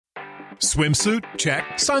Swimsuit? Check.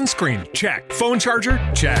 Sunscreen? Check. Phone charger?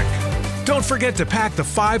 Check. Don't forget to pack the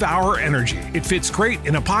 5-Hour Energy. It fits great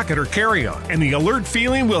in a pocket or carry-on, and the alert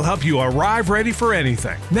feeling will help you arrive ready for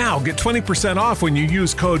anything. Now get 20% off when you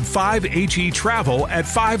use code 5HETRAVEL at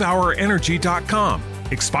 5hourenergy.com.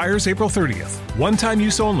 Expires April 30th. One-time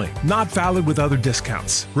use only. Not valid with other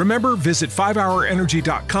discounts. Remember, visit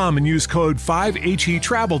 5hourenergy.com and use code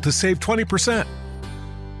 5HETRAVEL to save 20%.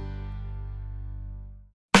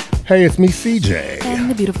 Hey, it's me, CJ. And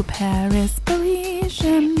the beautiful Paris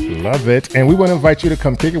Parisian. Love it. And we want to invite you to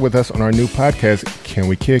come kick it with us on our new podcast, Can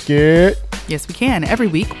We Kick It? Yes, we can. Every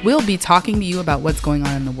week, we'll be talking to you about what's going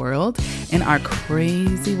on in the world, in our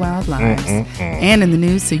crazy wild lives, and in the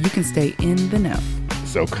news so you can stay in the know.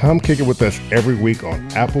 So come kick it with us every week on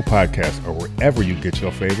Apple Podcasts or wherever you get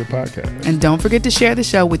your favorite podcasts. And don't forget to share the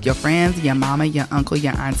show with your friends, your mama, your uncle,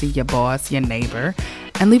 your auntie, your boss, your neighbor,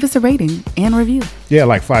 and leave us a rating and review. Yeah,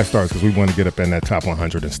 like 5 stars because we want to get up in that top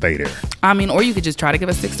 100 and stay there. I mean, or you could just try to give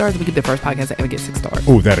us 6 stars. We could be the first podcast to ever get 6 stars.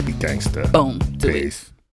 Oh, that'd be gangsta. Boom. Do it.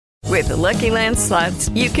 Peace. With the Lucky Land Slots,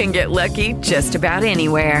 you can get lucky just about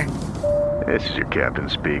anywhere. This is your captain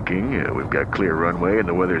speaking. We've got clear runway and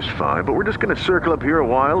the weather's fine, but we're just going to circle up here a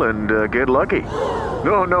while and get lucky.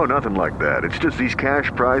 No, nothing like that. It's just these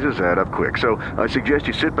cash prizes add up quick. So I suggest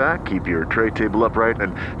you sit back, keep your tray table upright,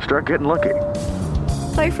 and start getting lucky.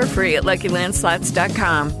 Play for free at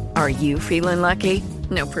LuckyLandSlots.com. Are you feeling lucky?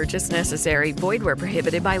 No purchase necessary. Void where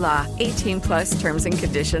prohibited by law. 18+ terms and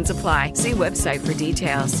conditions apply. See website for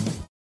details.